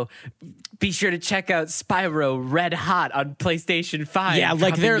 Also, be sure to check out Spyro Red Hot on PlayStation 5. Yeah, like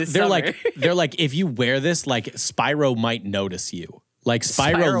dropping they're this like summer. they're like if you wear this, like Spyro might notice you. Like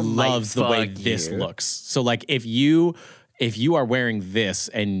Spyro Spyro might loves the way fuck this you. looks. So like if you are wearing this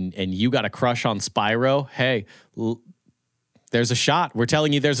and you got a crush on Spyro, hey, there's a shot. We're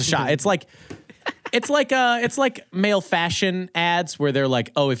telling you there's a shot. It's like male fashion ads where they're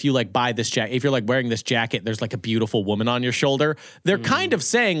like, oh, if you like buy this jacket, if you're like wearing this jacket, there's like a beautiful woman on your shoulder. They're kind of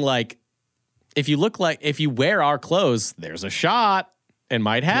saying like, if you wear our clothes, there's a shot. It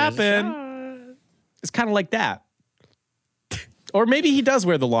might happen. It's kind of like that. Or maybe he does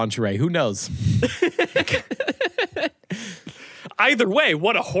wear the lingerie. Who knows? Either way,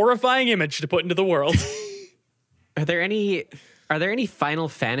 what a horrifying image to put into the world. Are there any Final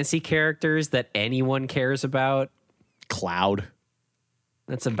Fantasy characters that anyone cares about? Cloud.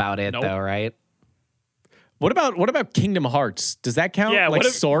 That's about it Nope. though, right? What about Kingdom Hearts? Does that count? Yeah, like what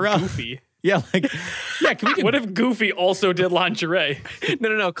if Sora? Goofy? Yeah, like yeah. Can we get What if Goofy also did lingerie?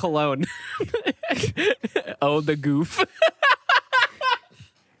 No, cologne. Oh, the goof.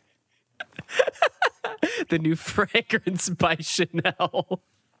 The new fragrance by Chanel.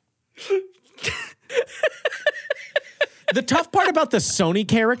 the tough part about the Sony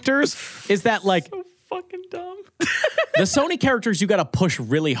characters is that like So fucking dumb. the Sony characters you got to push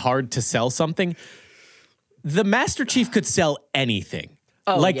really hard to sell something. The Master Chief could sell anything.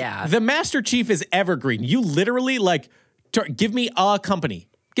 Oh, like yeah. the Master Chief is evergreen. You literally like give me a company.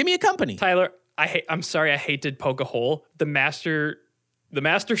 Give me a company. Tyler, I'm sorry, I hate to poke a hole. The Master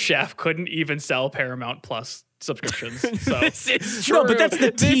Chef couldn't even sell Paramount Plus subscriptions. So This is true. No, but that's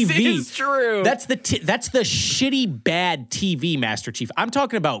the TV. This is true. That's the shitty bad TV Master Chief. I'm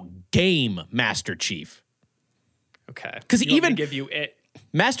talking about game Master Chief. okay, 'Cause You want me to even- give you it.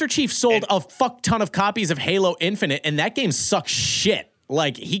 Master Chief sold a fuck ton of copies of Halo Infinite, and that game sucks shit.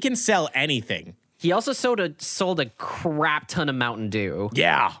 Like, he can sell anything. He also sold a crap ton of Mountain Dew.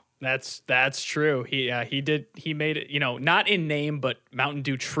 Yeah. That's true. He made it. Not in name, but Mountain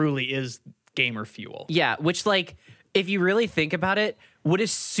Dew truly is gamer fuel. Yeah, which, like, if you really think about it, would a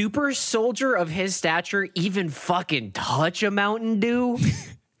super soldier of his stature even fucking touch a Mountain Dew?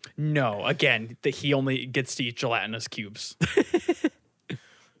 No, again, he only gets to eat gelatinous cubes.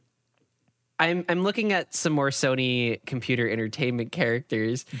 I'm looking at some more Sony Computer Entertainment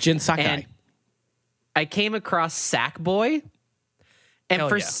characters. Jin Sakai. And I came across Sackboy. And Hell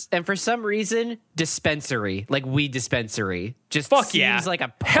for yeah. and for some reason, Dispensary, like Weed Dispensary, just Fuck seems yeah. like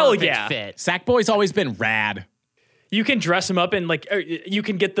a Hell perfect yeah. fit. Sackboy's always been rad. You can dress him up in like you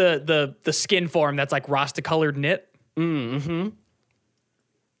can get the skin for him that's like Rasta colored knit. Mm-hmm.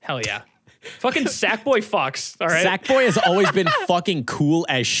 Hell yeah. Fucking Sackboy fucks. All right. Sackboy has always been fucking cool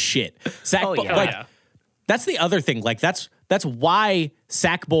as shit. Sackboy, yeah. like, yeah. that's the other thing. Like, that's why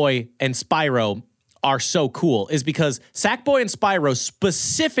Sackboy and Spyro are so cool, is because Sackboy and Spyro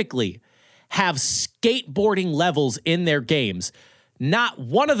specifically have skateboarding levels in their games. Not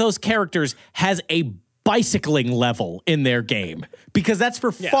one of those characters has a bicycling level in their game, because that's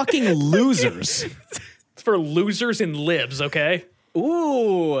for fucking losers. It's for losers and libs, okay?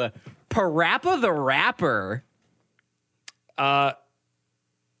 Ooh, Parappa the Rapper.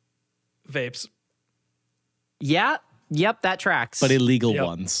 Vapes. Yeah, yep, that tracks. But illegal Yep.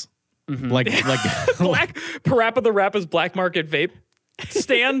 ones. Like Parappa the Rapper's black market vape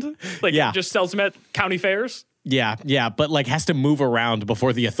stand. Like, Yeah. just sells them at county fairs. yeah, but like has to move around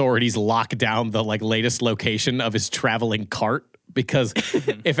before the authorities lock down the like latest location of his traveling cart. Because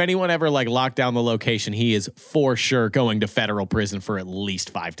if anyone ever like locked down the location, he is for sure going to federal prison for at least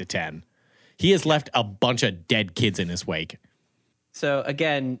 5 to 10. He has left a bunch of dead kids in his wake. So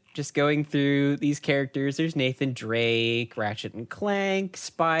again, just going through these characters, there's Nathan Drake, Ratchet and Clank,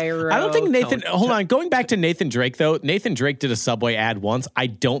 Spyro. I don't think Nathan. Tony- Hold on, going back to Nathan Drake though. Nathan Drake did a Subway ad once. I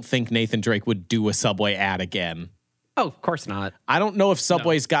don't think Nathan Drake would do a Subway ad again. Oh, of course not. I don't know if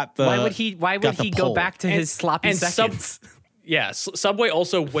Subway's got the. Why would he? Why would got the he go pull. back to his sloppy and seconds? Yeah, Subway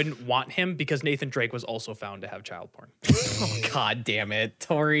also wouldn't want him because Nathan Drake was also found to have child porn. God damn it,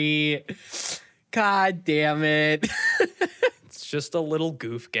 Tori. God damn it. It's just a little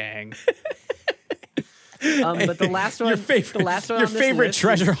goof gang. But the last one, Your favorite, the last one your on this favorite list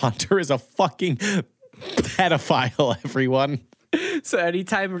treasure hunter is a fucking pedophile. Everyone. So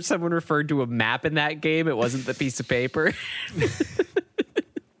anytime someone referred to a map in that game, it wasn't the piece of paper.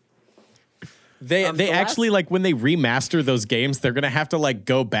 They the actually like when they remaster those games, they're gonna have to like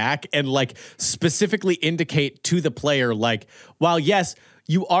go back and like specifically indicate to the player like, while yes,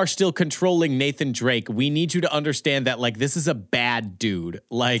 you are still controlling Nathan Drake, we need you to understand that like this is a bad dude.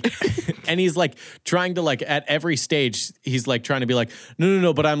 Like, and he's like trying to like at every stage, he's like trying to be like,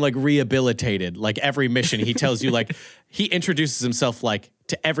 no, but I'm like rehabilitated. Like every mission, he tells you like he introduces himself like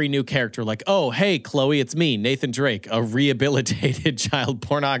to every new character, like, oh hey Chloe, it's me, Nathan Drake, a rehabilitated child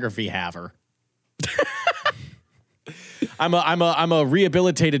pornography haver. I'm a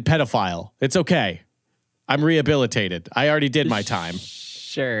rehabilitated pedophile. It's okay. I'm rehabilitated. I already did my time.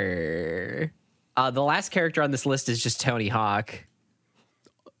 Sure. The last character on this list is just Tony Hawk.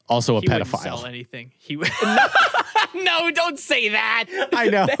 Also a He wouldn't sell pedophile. anything. He would. No, don't say that. I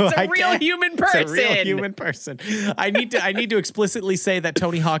know. That's I a real can't. human It's person. a real human person. I need to explicitly say that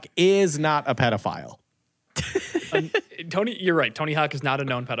Tony Hawk is not a pedophile. Tony, you're right. Tony Hawk is not a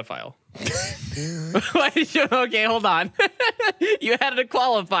known pedophile. Okay, hold on. You had a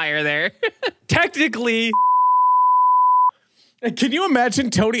qualifier there. Technically, Can you imagine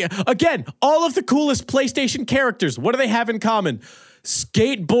Tony? Again, all of the coolest PlayStation characters. What do they have in common?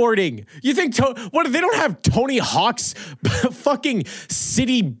 Skateboarding. You think what? They don't have Tony Hawk's fucking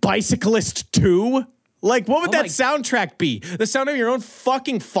City Bicyclist 2? Like, what would that soundtrack be? The sound of your own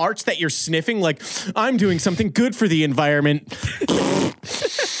fucking farts that you're sniffing? Like, I'm doing something good for the environment.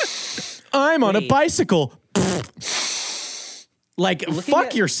 I'm on a Wait. bicycle. Like, fuck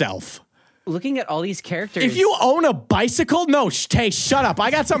at- yourself. Looking at all these characters. If you own a bicycle, no, Tay, shut up.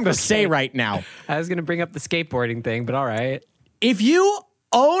 I got something to say right now. I was going to bring up the skateboarding thing, but all right. If you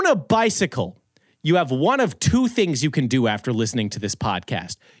own a bicycle, you have one of two things you can do after listening to this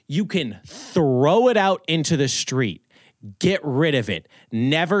podcast. You can throw it out into the street, get rid of it,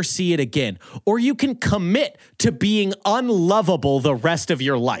 never see it again, or you can commit to being unlovable the rest of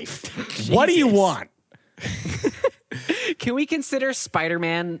your life. What do you want? Can we consider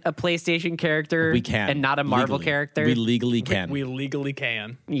Spider-Man a PlayStation character? We can. And not a Marvel Legally. character? We legally can. We legally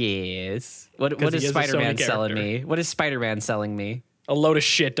can. Yes. What he is is a Spider-Man Sony selling character. me? What is Spider-Man selling me? A load of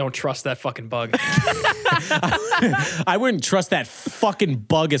shit. Don't trust that fucking bug. I wouldn't trust that fucking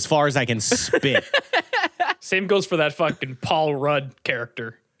bug as far as I can spit. Same goes for that fucking Paul Rudd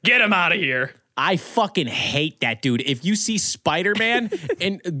character. Get him out of here. I fucking hate that dude. If you see Spider-Man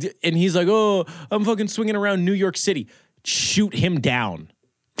and he's like, oh, I'm fucking swinging around New York City, shoot him down.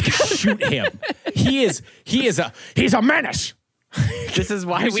 Shoot him. He's a menace. This is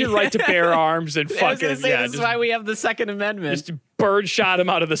why Use we your right to bear arms and I was fucking gonna say, this is just why we have the Second Amendment. just bird shot him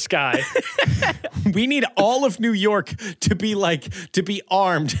out of the sky. We need all of New York to be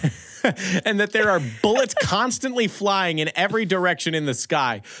armed and that there are bullets constantly flying in every direction in the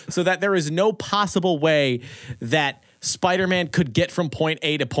sky so that there is no possible way that Spider-Man could get from point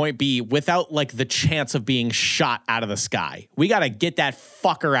A to point B without like the chance of being shot out of the sky. We got to get that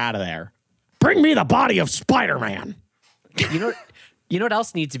fucker out of there. Bring me the body of Spider-Man. You know what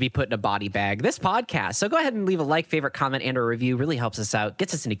else needs to be put in a body bag? This podcast. So go ahead and leave a like, favorite, comment, and a review. Really helps us out,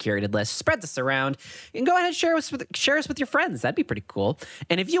 gets us into curated lists, spreads us around, and go ahead and share us with your friends. That'd be pretty cool.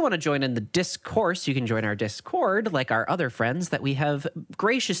 And if you want to join in the discourse, you can join our Discord, like our other friends that we have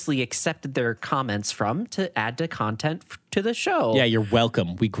graciously accepted their comments from to add to content to the show. Yeah, you're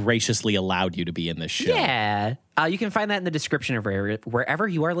welcome. We graciously allowed you to be in this show. Yeah. You can find that in the description of wherever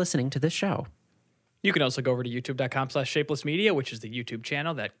you are listening to this show. You can also go over to youtube.com/shapelessmedia, which is the YouTube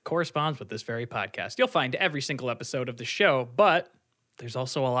channel that corresponds with this very podcast. You'll find every single episode of the show, but there's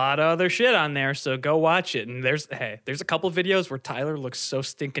also a lot of other shit on there, so go watch it. And there's a couple videos where Tyler looks so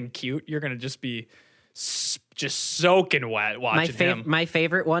stinking cute. You're going to just be just soaking wet watching him. My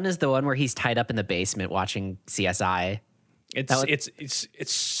favorite one is the one where he's tied up in the basement watching CSI.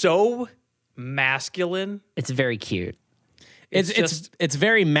 It's so masculine. It's very cute. It's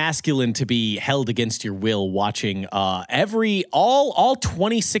very masculine to be held against your will watching all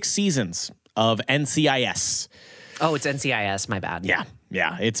 26 seasons of NCIS. Oh, it's NCIS. My bad.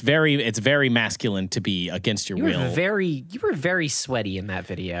 Yeah. It's very masculine to be against your will. You were very sweaty in that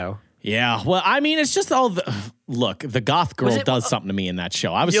video. Yeah. Well, I mean, it's just the goth girl does something to me in that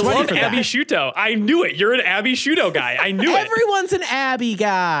show. I was You sweaty love for Abby that. Shuto. I knew it. You're an Abby Shuto guy. I knew it. Everyone's an Abby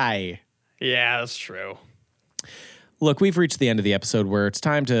guy. Yeah, that's true. Look, we've reached the end of the episode where it's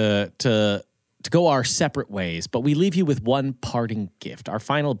time to go our separate ways, but we leave you with one parting gift, our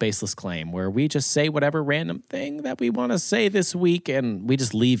final baseless claim, where we just say whatever random thing that we want to say this week, and we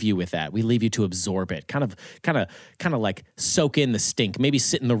just leave you with that. We leave you to absorb it, kind of like soak in the stink, maybe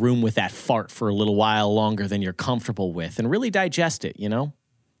sit in the room with that fart for a little while longer than you're comfortable with, and really digest it, you know?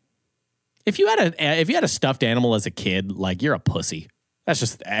 If you had a stuffed animal as a kid, like, you're a pussy. That's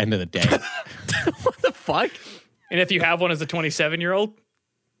just the end of the day. What the fuck? And if you have one as a 27-year-old?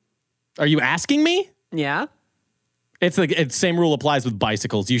 Are you asking me? Yeah. It's same rule applies with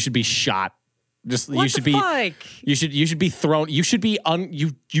bicycles. You should be shot. Just What you should the be fuck? you should be thrown. You should be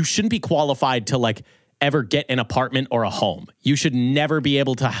you shouldn't be qualified to like ever get an apartment or a home. You should never be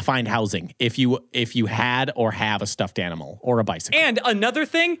able to find housing if you had or have a stuffed animal or a bicycle. And another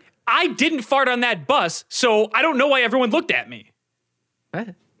thing, I didn't fart on that bus, so I don't know why everyone looked at me.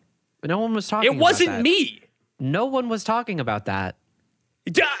 What? No one was talking It wasn't about that. me. No one was talking about that.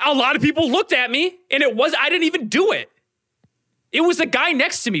 A lot of people looked at me, and I didn't even do it. It was the guy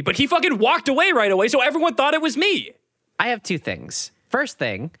next to me, but he fucking walked away right away, so everyone thought it was me. I have two things. First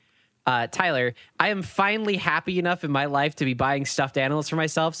thing, Tyler, I am finally happy enough in my life to be buying stuffed animals for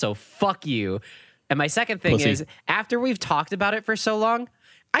myself, so fuck you. And my second thing Pussy. is, after we've talked about it for so long,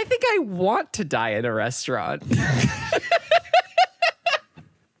 I think I want to die in a restaurant.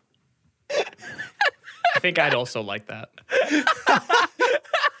 I think I'd also like that.